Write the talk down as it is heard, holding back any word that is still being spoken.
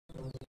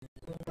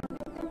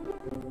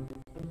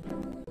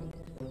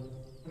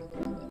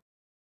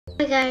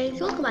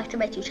guys, welcome back to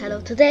my YouTube channel.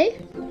 Today,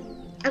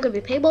 I'm going to be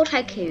playing more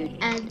Tycoon,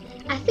 and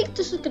I think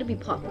this is going to be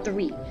part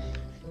 3.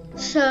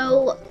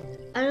 So,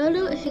 I don't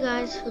know if you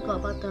guys forgot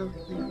about the,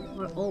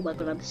 oh my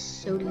god, I'm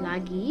so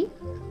laggy.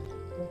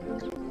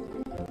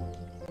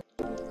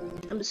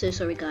 I'm so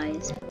sorry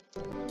guys.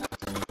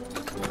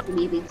 For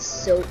me being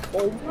so,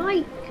 oh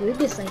my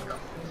goodness, like,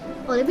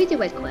 oh let me do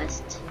my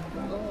quest.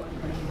 Oh,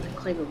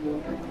 I can't even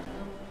walk.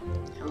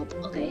 Help,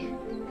 okay,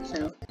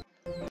 so.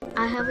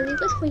 I have a new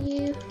quest for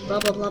you. Blah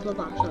blah blah blah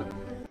blah. So,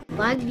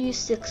 find new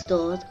 6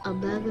 doors. A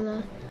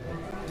burglar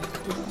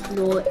with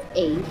floor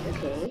 8.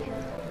 Okay.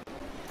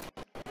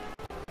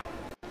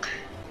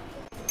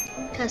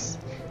 Cause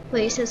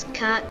wait, it says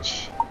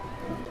catch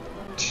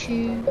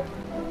 2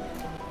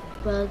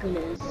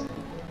 burglars.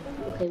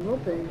 Okay,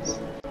 robbers.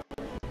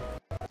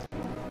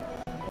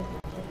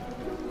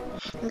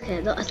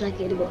 Okay, not as like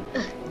it anymore.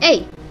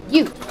 Hey,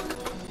 you!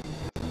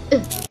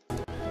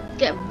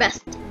 Get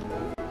arrested.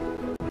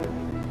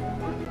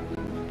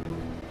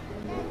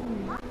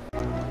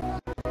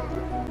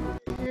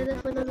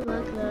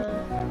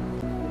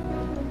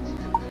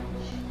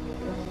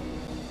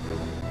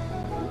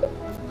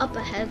 Up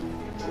ahead.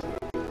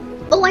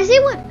 Oh, I see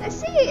one! I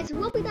see it! It's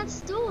robbing that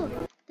store!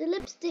 The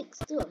lipstick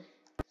store.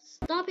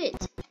 Stop it!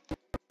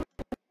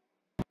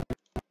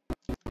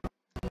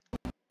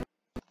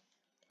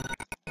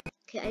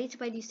 Okay, I need to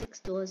buy these 6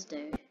 doors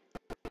though.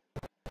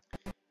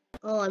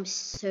 Oh, I'm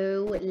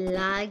so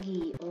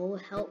laggy. Oh,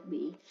 help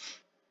me.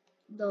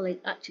 No, like,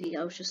 actually,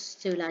 I was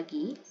just so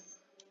laggy.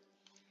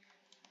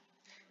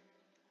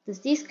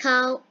 Does these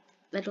count?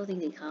 I don't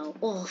think they count.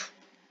 Oh.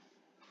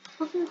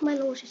 Often with my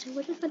lord, she said,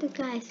 what is for the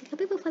guys? Some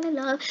people fall in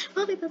love,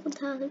 some people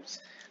sometimes.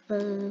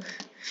 Where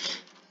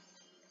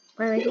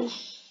are they?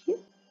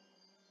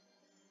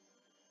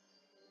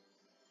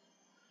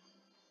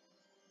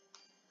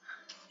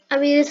 I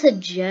mean, it's a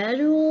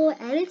general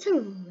and it's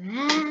a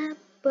rap,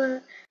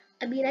 but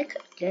I mean, I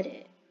could get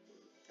it.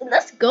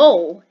 Let's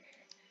go.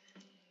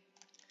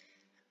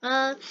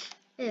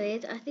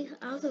 Anyways, I think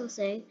I was gonna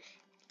say,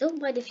 don't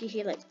mind if you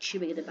hear like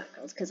chewing in the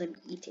background, because I'm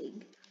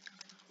eating.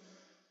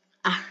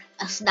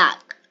 A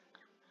snack.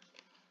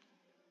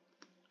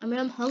 I mean,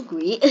 I'm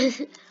hungry.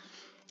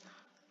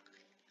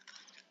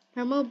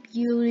 More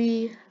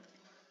beauty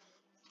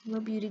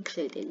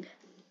clothing,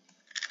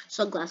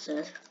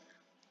 sunglasses.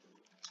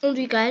 And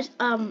you guys,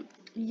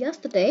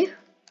 yesterday,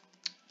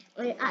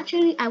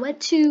 I went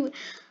to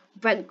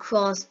Brent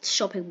Cross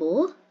shopping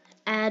mall,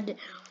 and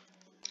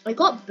I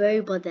got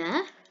boba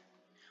there,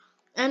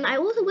 and I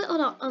also went on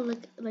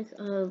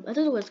I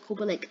don't know what it's called,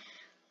 but like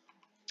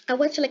I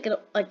went to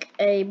like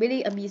a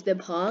mini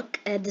amusement park,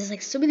 and there's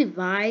like so many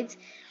rides,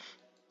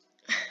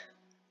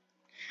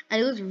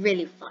 and it was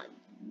really fun.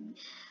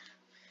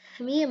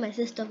 Me and my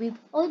sister, we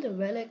on the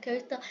roller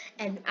coaster,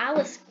 and I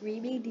was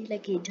screaming the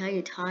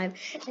entire time.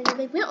 And then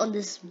we went on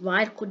this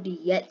ride called the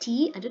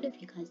Yeti. I don't know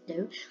if you guys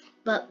know,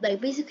 but like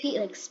basically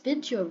it like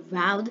spins you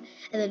around,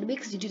 and then it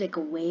makes you do like a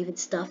wave and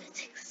stuff.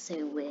 It's like,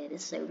 so weird.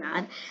 It's so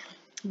rad,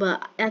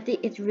 but I think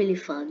it's really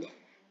fun.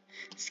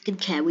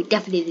 Skincare, we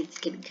definitely need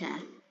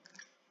skincare.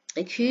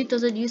 Like, who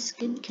doesn't use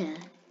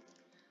skincare?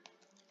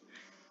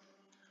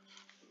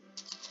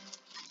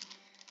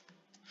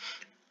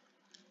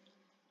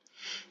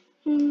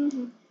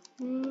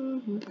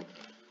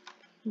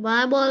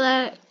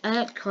 Bible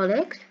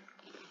electronics.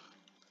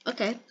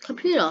 Okay,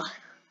 computer.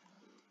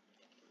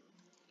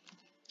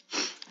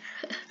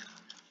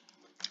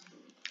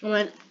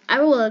 When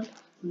everyone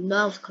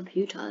loves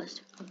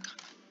computers.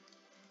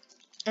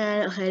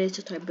 And okay, I need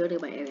to start building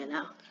my area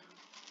now.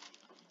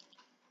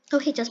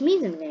 Okay, just me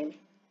in the game.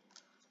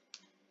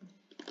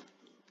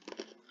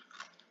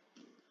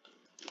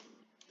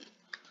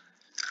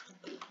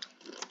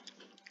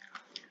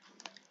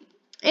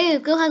 Hey, the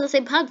girl has the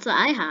same pants that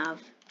I have.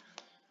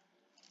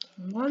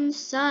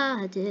 Once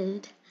I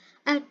did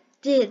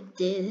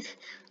this.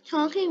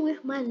 Talking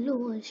with my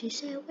lord, she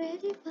said, where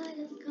did I find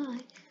this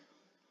guy?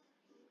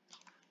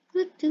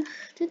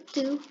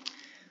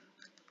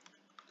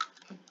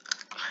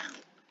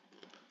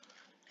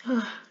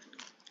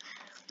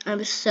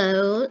 I'm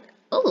so,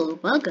 oh,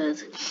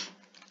 burgers,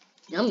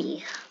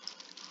 yummy.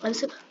 I'm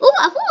so, oh,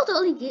 I thought I was the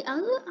only game,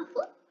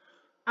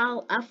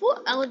 I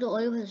thought I was the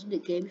only person in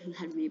the game who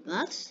had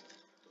rebirths,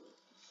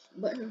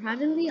 but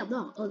randomly I'm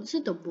not. Oh, this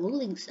is the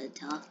bowling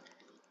center.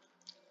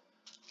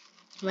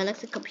 I like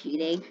the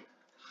computing.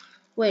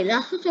 Wait,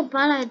 that's such a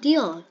bad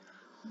idea.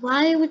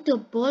 Why would the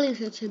bowling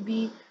center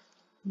be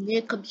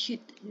near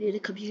the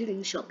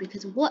computing shop?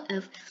 Because what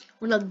if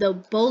one of the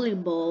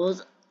bowling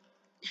balls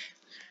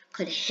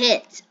could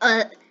hit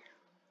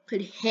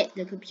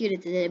the computer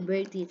and then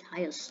break the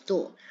entire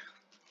store?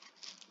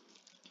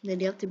 Then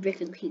you have to break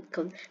then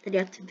you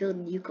have to build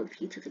new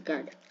computers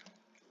again.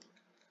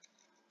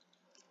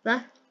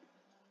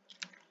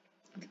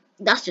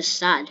 That's just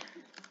sad.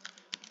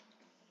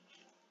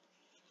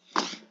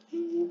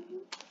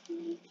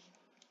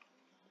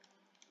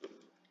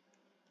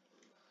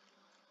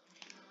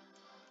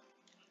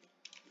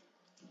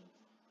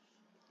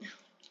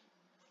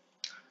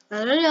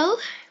 I don't know.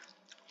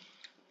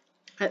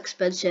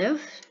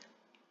 Expensive.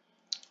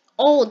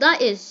 Oh,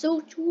 that is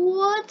so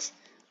what?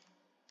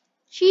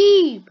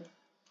 Cheap.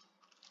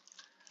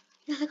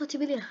 Yes, I got 2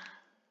 million.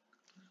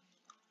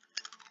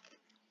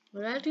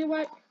 What did I do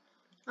right?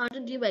 I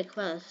didn't do my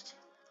quest.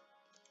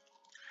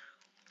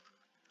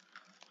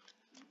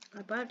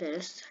 I bought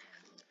this.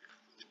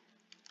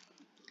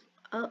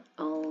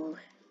 Uh-oh.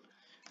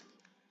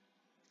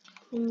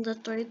 That's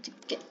starting to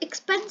get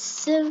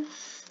expensive.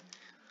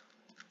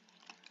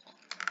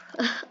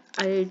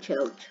 I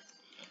choked.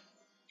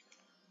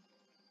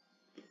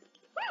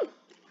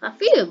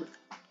 Perfume.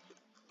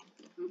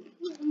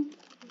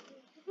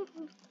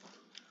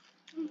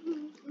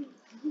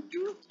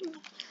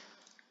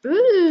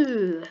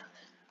 Ooh.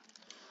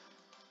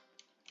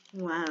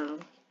 Wow.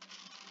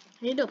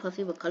 I didn't know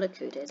perfume was color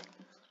coded.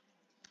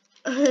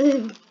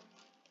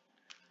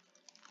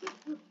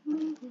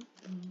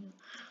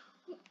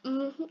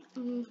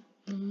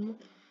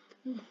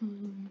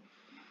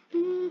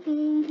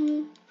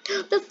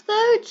 The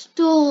third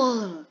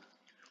store.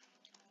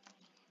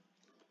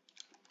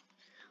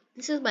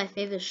 This is my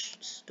favorite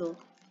store.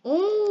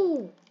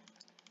 Oh,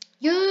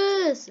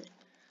 yes.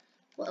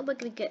 What am I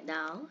gonna get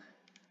now?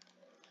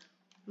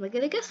 Am I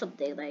gonna get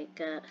something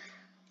like?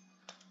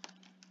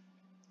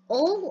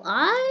 Oh,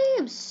 I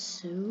am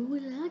so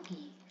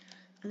lucky.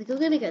 I think I'm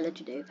gonna get a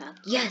legendary pack.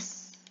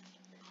 Yes.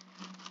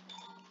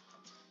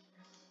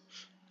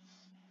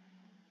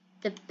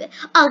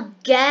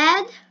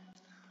 Again?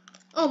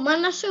 Oh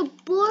man, that's so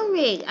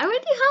boring. I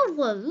already have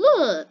one.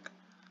 Look.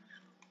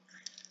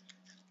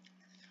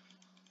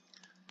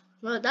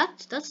 Well,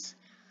 that's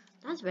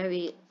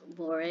very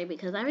boring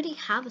because I already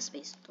have a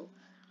space store.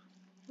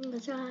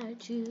 Let's try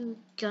to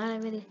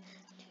get ready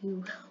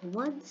to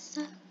one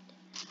side.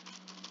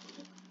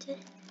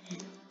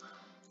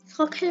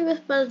 Talking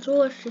with my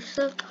daughter, she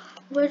said,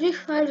 "Where did you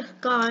find a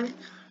guy?"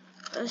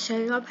 I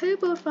said, "I'm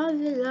people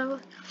from the level."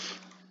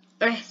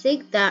 I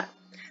think that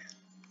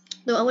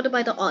no, I want to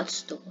buy the art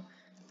store.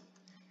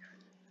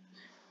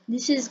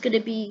 This is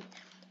gonna be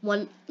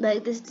one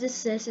like this. This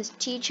says his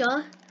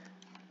teacher,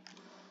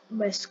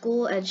 my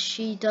school, and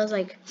she does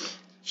like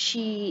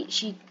she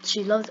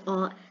loves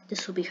art.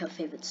 This will be her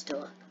favorite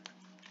store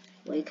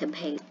where you can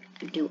paint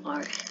and do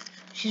art.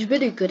 She's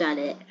really good at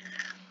it.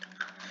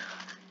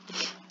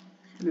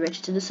 I'm ready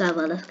to the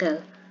server. Let's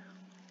go.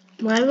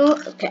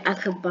 Okay, I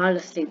can buy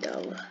this thing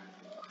though.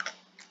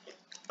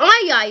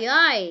 Ay ay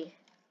ay!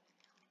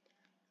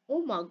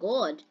 Oh my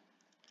god!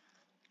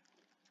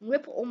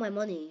 Rip all my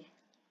money.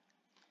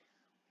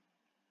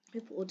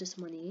 Rip all this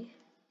money.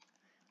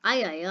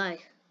 Ay ay ay!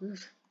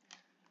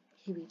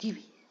 Heebie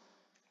deebie.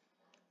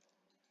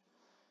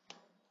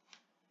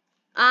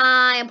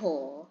 I am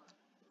poor.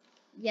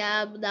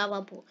 Yeah, now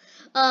I'm poor.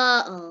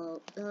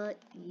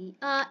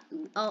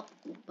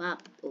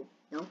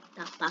 No,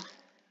 that's bad.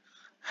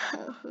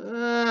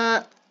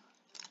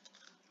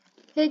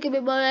 Hey, give me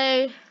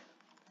money.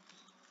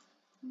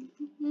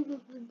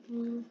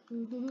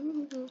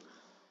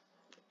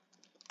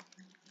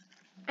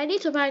 I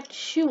need to buy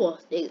 2 more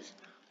things.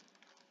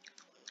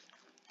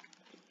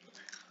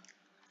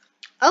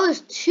 Oh,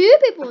 there's 2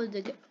 people in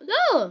the game.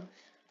 No!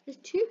 There's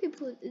 2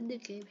 people in the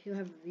game who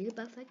have real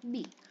buffs like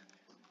me.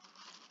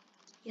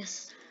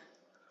 Yes.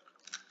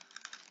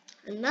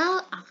 And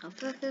now I can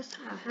focus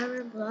on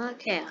having more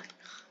cash.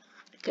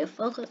 I can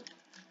focus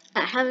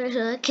on having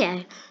more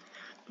cash.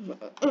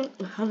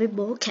 Having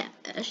more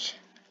cash.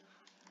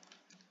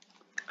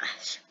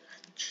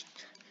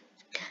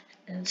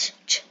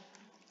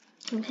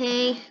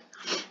 Okay.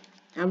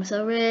 I'm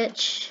so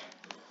rich.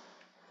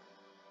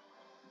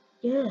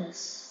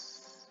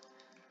 Yes.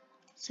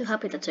 So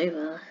happy that's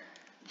over.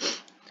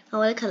 I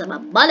want to collect my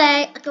money.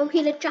 I go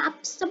here to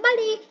drop some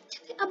money.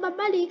 Check out my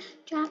money.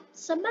 Drop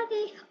some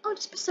money. Oh,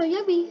 this is so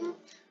yummy.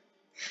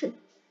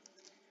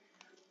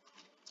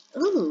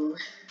 Ooh.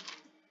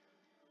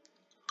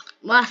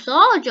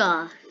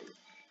 Massager.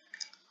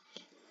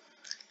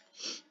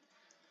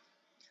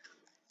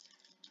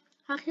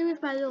 How can we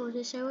find out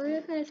this? Where are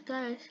you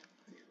guys?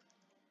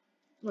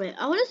 Wait,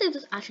 I want to see if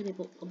there's actually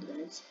people on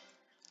this.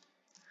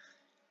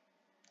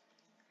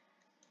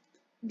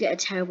 Get a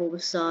terrible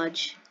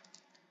massage.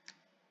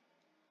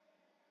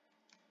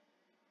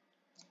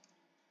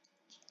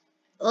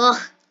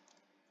 Ugh.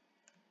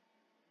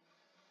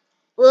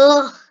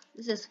 Ugh.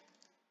 This is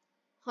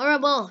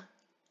horrible.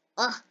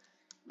 Ugh.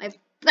 My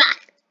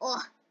back.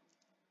 Ugh.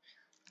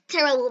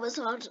 Terrible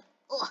massage.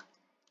 Ugh.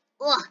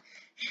 Ugh.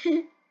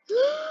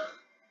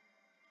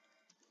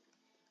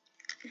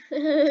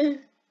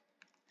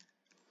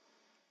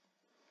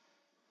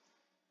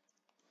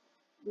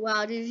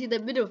 Wow, did you see the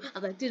middle?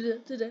 I'm like,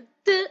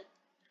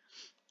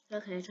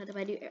 okay, try to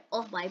find new air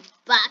off my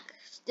back.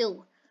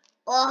 Still.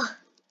 Oh,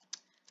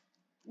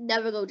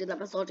 never go to that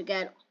massage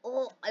again.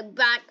 Oh, I'm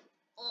back.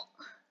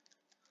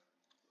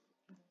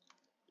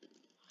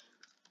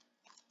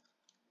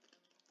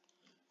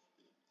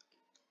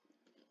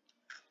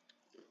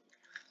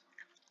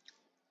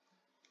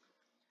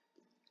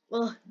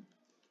 Oh.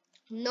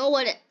 No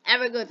one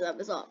ever go to that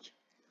massage.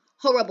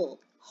 Horrible.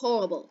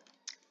 Horrible.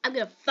 I'm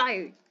gonna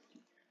fire.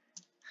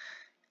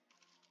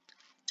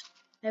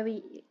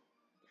 Very,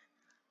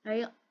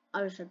 very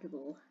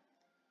unacceptable.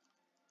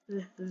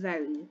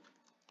 Very.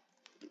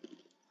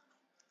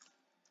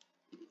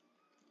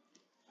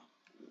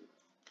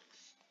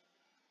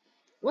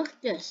 What's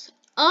this?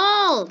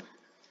 Oh!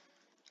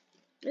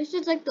 This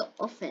is like the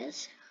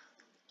office.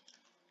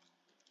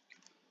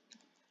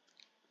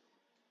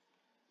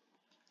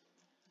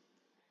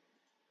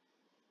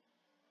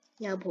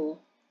 Yeah, poor.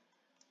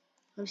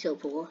 I'm so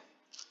poor.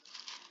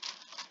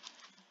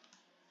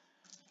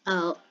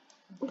 Oh.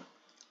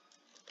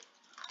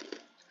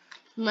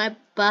 My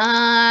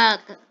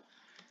back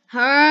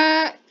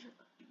hurt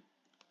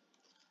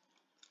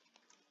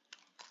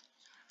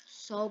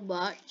so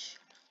much.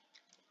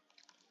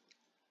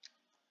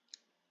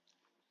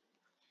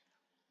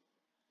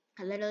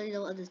 I literally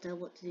don't understand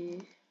what to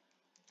do.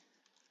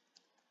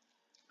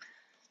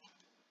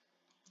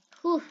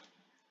 Whew.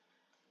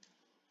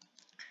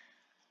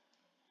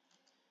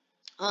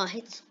 Oh, I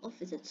hate this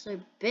office. It's so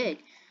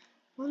big.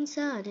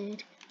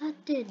 One-sided. I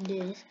did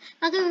this.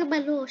 I gotta get my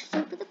launch.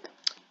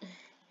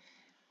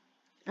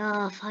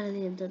 Ah,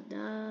 finally I've done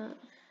that.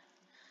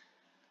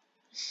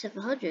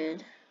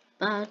 700.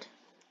 Bad.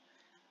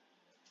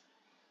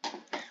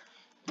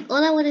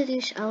 All I want to do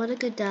is I want to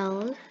go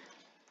down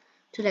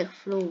to like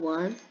floor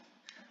 1.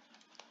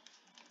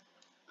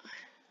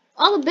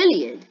 Oh, a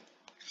billion.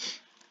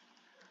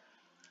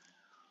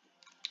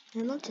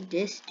 And not to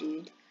this,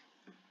 dude.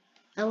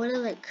 I want to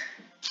like...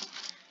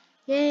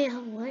 Yay,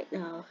 I'm white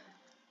now.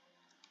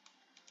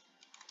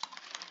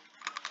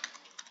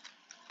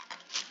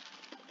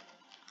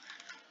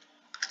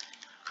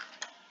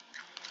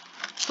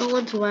 I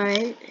want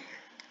white.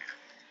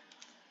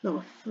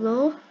 No,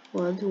 floor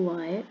 1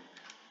 white.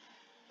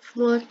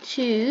 Floor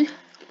 2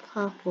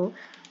 purple.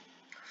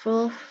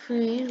 Floor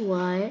 3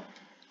 white.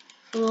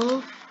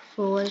 Floor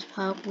 4 is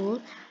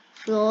purple.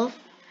 Floor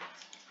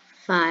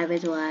 5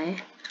 is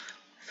white.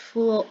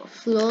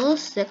 Floor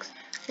 6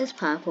 is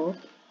purple.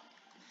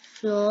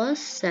 Floor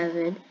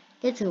 7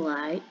 is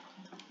white.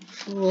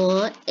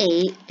 Floor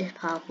 8 is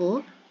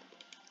purple.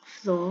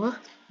 Floor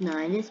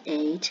 9 is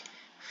 8.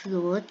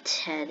 Floor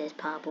 10 is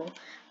purple.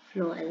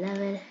 Floor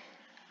 11.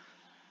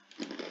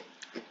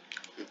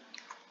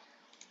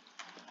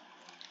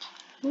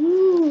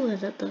 Ooh,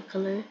 is that the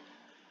color?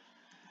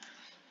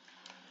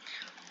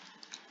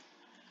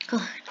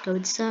 Oh, go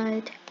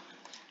inside.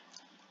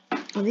 I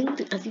think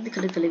the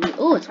color gonna be.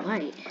 Oh, it's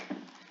white.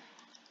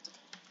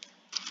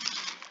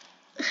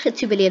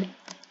 2 billion.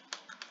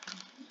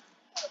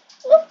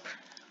 Whoop.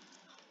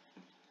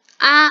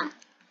 I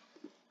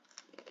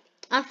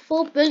have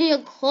 4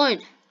 billion coin.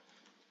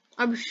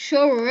 I'm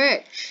so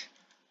rich.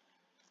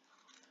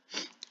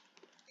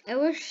 I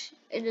wish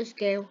in this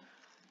game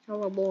there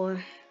were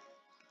more.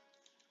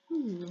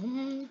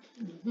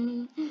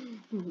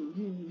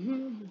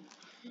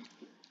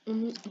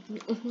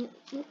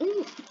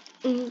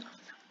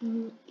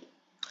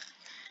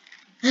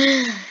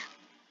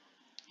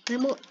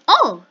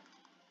 Oh!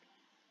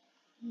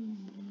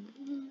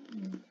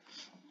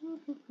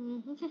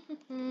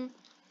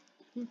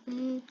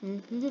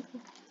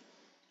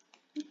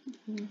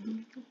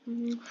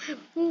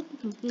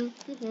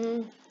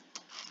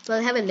 But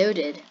I haven't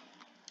loaded.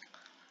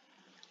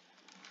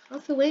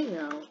 What's the wait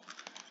now?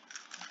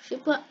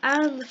 Super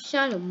I'm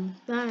shadow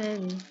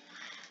bang.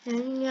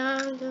 And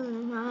you're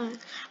gonna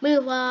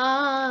move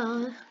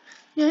on.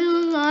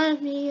 You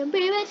want me,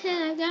 baby,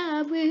 till I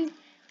got breathe.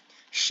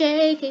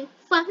 Shaking,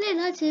 falling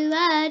onto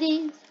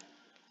bodies.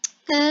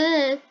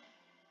 I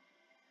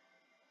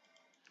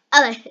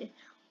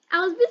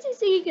was busy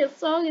singing a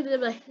song and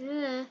then I'm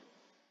like,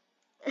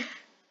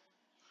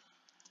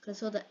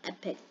 Cause all the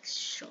epic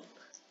shop.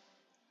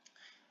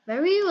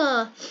 Very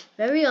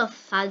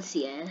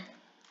fancy, eh?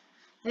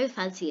 Very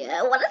fancy,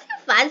 eh? What is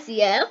it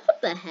fancy, eh?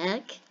 What the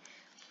heck?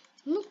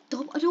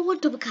 I don't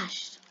want double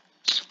cash.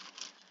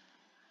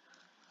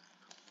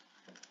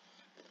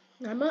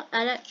 I'm an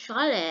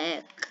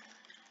electronic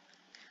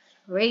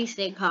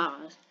racing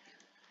cars.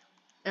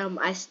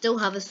 I still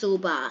have a soul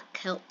back.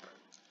 Help.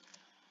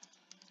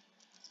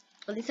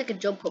 At least I can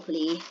jump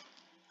properly.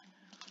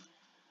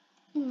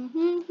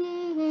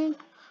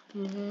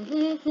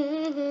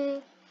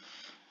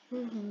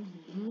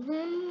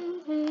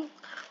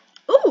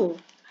 Ooh!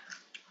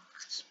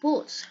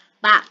 Sports.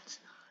 Bat.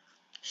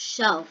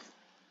 Shelf.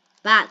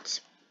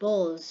 Bat.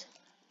 Balls.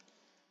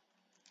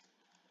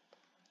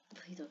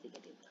 Please don't think I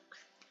did.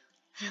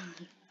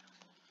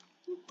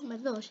 Oh my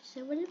gosh, she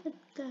said, what is it,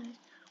 guys?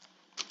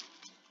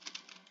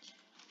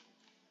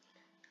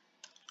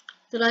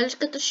 Did I just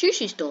get the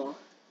sushi store?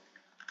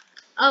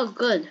 Oh,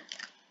 good.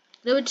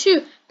 There were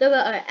two. There were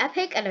an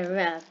epic and a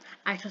rare.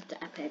 I took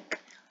the epic.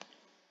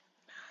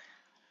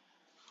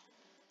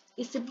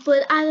 He said,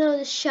 but I know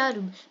the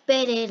shadow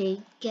better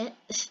than get.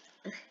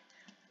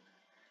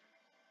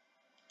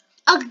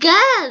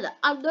 Again!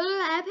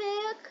 Another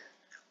epic?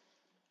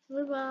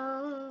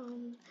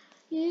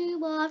 You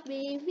want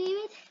me,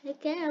 baby, I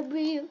can't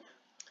breathe.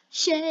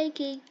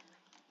 Shaking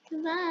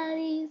your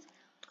bodies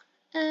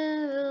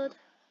out.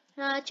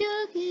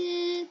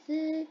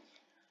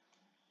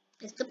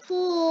 It's the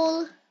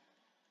pool.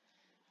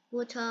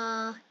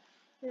 Water.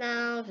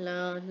 Loud,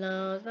 loud,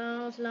 loud,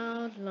 loud,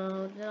 loud,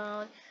 loud,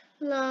 loud,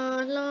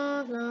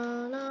 loud, loud,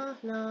 loud,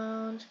 loud,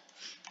 loud.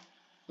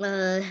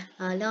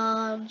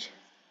 Lounge.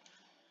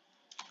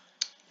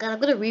 God, I'm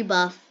gonna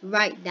rebuff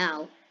right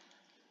now.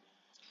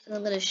 And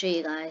I'm gonna show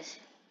you guys.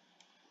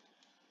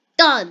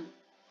 Done!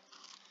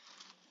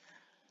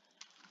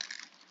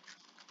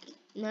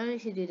 Now I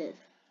need to do this.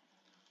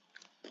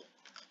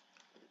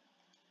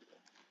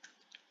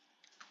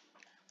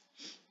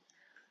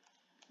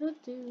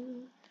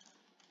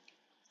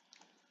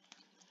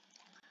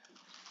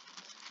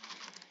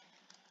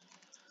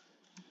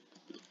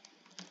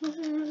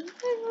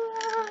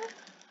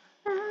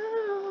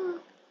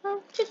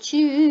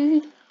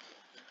 Altitude.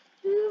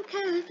 You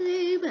can't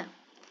leave it.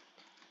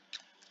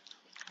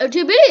 Oh,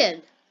 2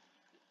 billion.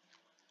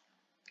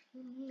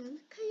 Can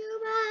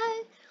you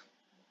ride?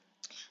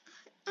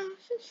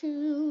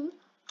 Altitude.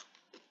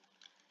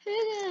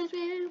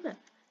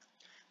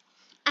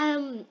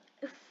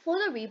 For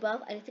the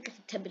rebuff, I need to get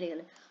to 10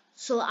 billion.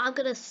 So I'm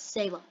gonna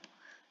save up.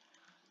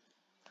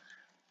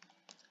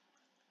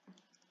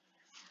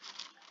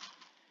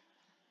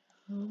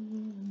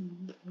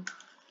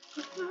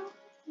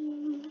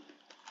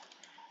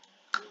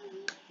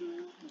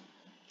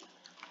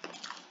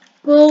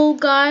 Whoa,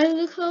 guys,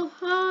 look how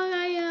high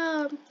I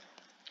am.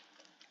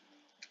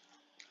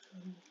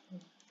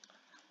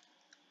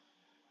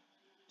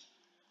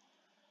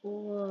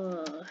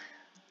 Whoa.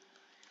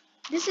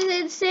 This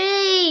is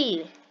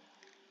insane.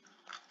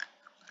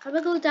 I'm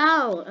gonna go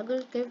down. I'm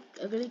gonna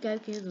go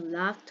to the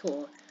last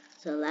tour.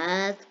 So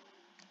let's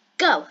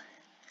go.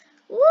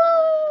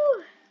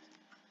 Woo!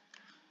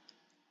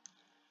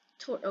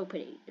 Tour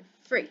opening in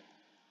 3,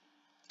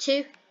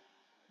 2,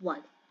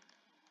 1.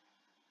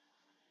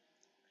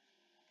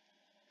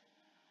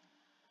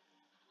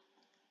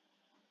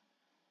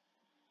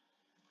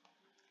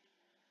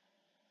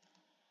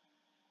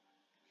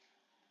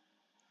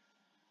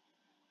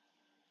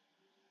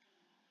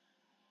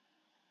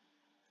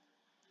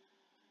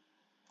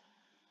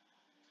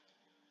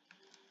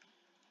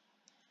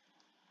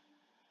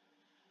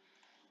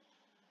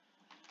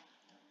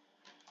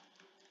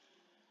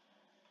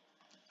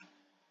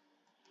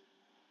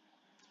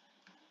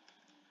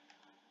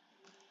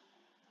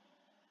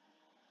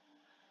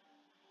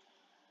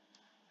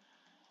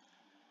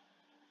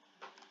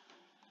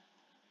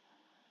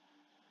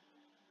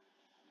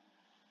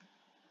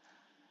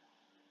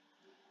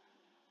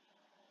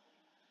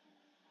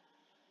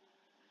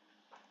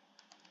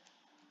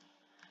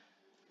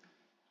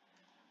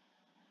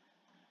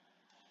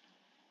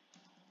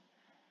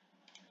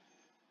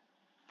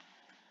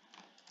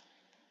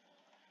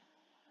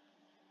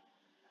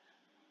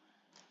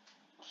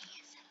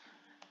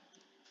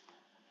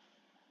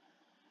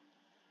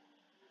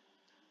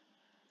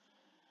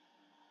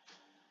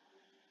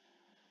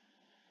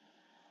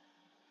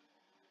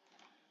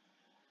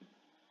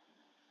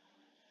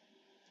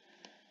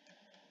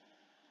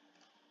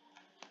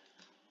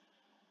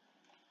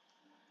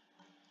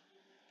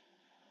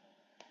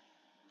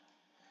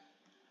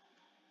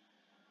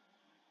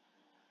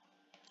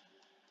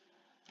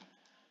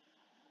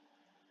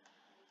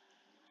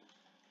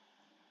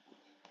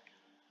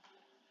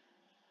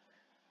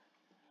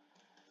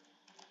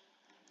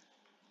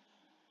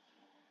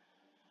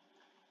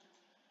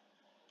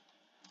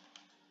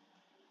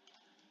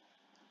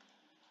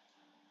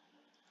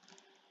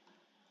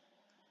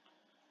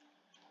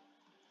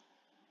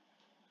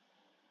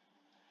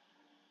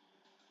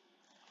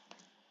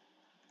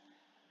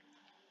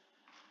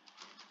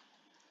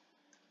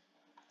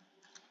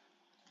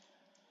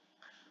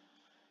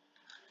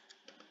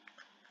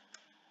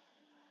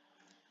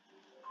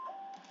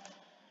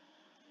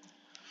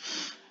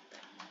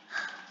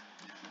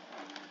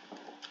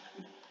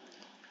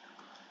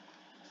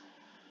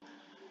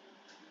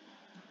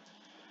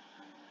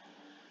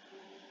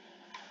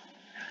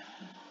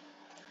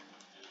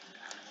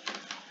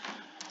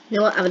 You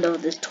know what? I know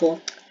this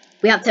tour.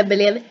 We have 10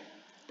 billion.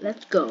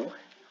 Let's go.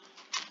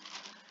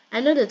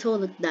 I know the tour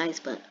looked nice,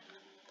 but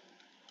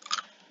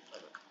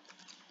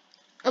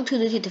I'm too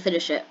lazy to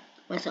finish it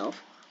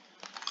myself.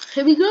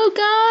 Here we go,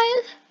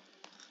 guys.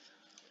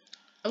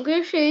 I'm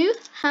gonna show you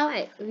how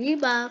I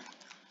rebuff.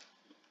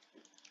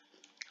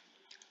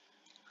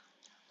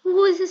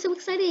 Ooh, this is so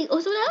exciting. Oh,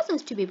 someone else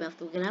has 2 rebuffs.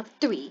 We're gonna have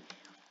 3.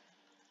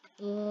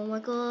 Oh my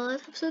god,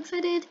 I'm so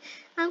excited.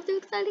 I'm so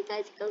excited,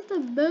 guys. Here comes the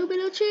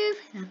moment of truth.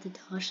 I have to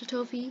touch the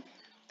trophy.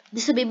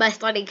 This will be my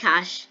starting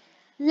cash.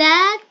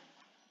 Let's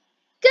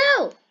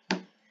go.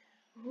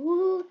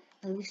 Ooh,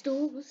 only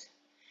stores.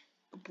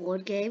 A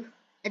board game.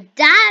 A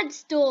dance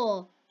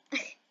store.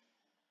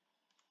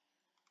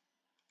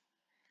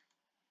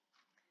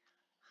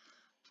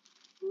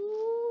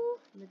 Ooh,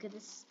 look at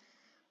this.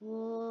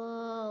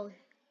 Whoa.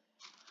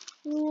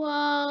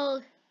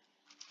 Whoa.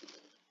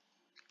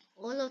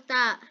 All of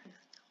that.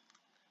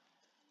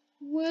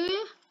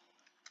 Where?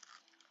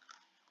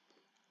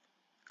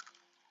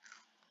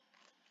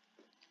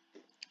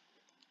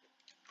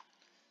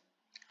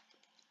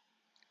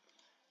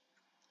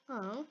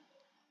 Oh,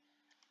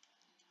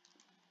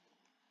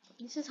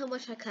 this is how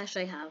much cash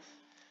I have.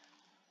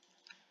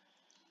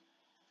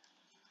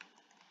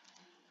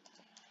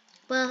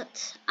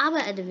 But I'm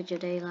gonna end the video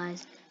there,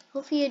 guys.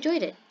 Hopefully you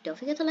enjoyed it. Don't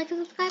forget to like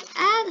and subscribe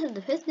and hit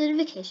the post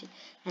notification.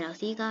 And I'll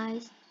see you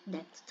guys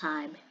next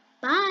time.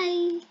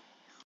 Bye!